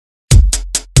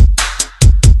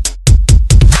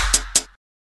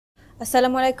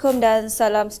Assalamualaikum dan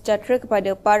salam sejahtera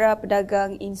kepada para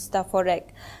pedagang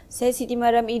Instaforex. Saya Siti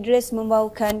Mariam Idris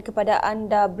membawakan kepada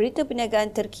anda berita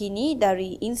perniagaan terkini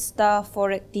dari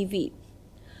Instaforex TV.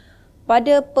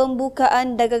 Pada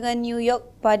pembukaan dagangan New York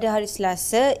pada hari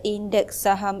Selasa, indeks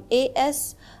saham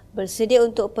AS bersedia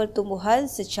untuk pertumbuhan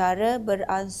secara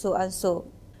beransur-ansur.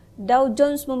 Dow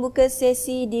Jones membuka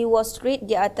sesi di Wall Street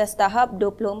di atas tahap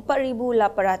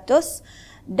 24,800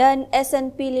 dan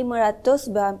S&P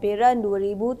 500 berhampiran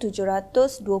 2,720.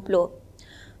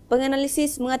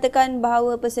 Penganalisis mengatakan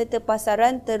bahawa peserta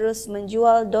pasaran terus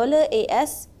menjual dolar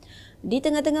AS di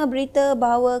tengah-tengah berita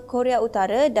bahawa Korea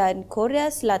Utara dan Korea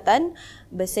Selatan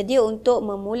bersedia untuk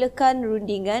memulakan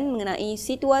rundingan mengenai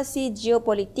situasi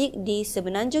geopolitik di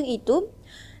semenanjung itu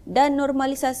dan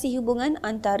normalisasi hubungan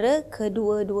antara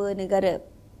kedua-dua negara.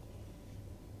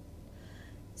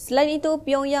 Selain itu,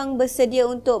 Pyongyang bersedia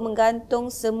untuk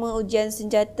menggantung semua ujian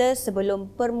senjata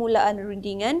sebelum permulaan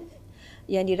rundingan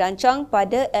yang dirancang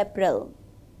pada April.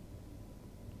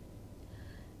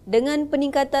 Dengan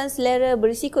peningkatan selera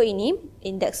berisiko ini,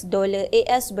 indeks dolar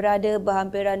AS berada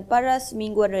berhampiran paras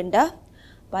mingguan rendah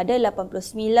pada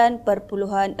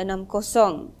 89.60.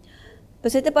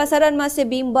 Peserta pasaran masih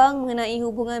bimbang mengenai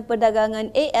hubungan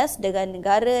perdagangan AS dengan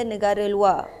negara-negara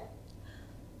luar.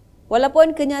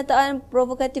 Walaupun kenyataan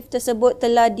provokatif tersebut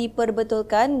telah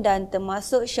diperbetulkan dan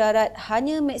termasuk syarat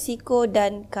hanya Meksiko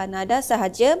dan Kanada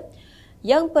sahaja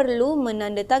yang perlu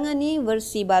menandatangani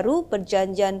versi baru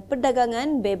Perjanjian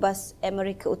Perdagangan Bebas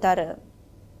Amerika Utara.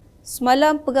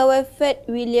 Semalam, Pegawai Fed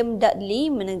William Dudley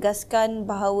menegaskan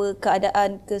bahawa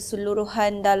keadaan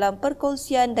keseluruhan dalam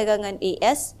perkongsian dagangan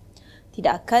AS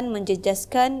tidak akan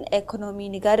menjejaskan ekonomi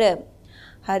negara.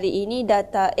 Hari ini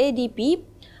data ADP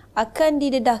akan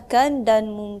didedahkan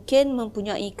dan mungkin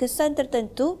mempunyai kesan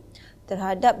tertentu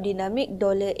terhadap dinamik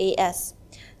dolar AS.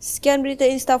 Sekian berita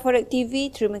Instaforex TV,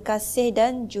 terima kasih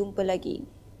dan jumpa lagi.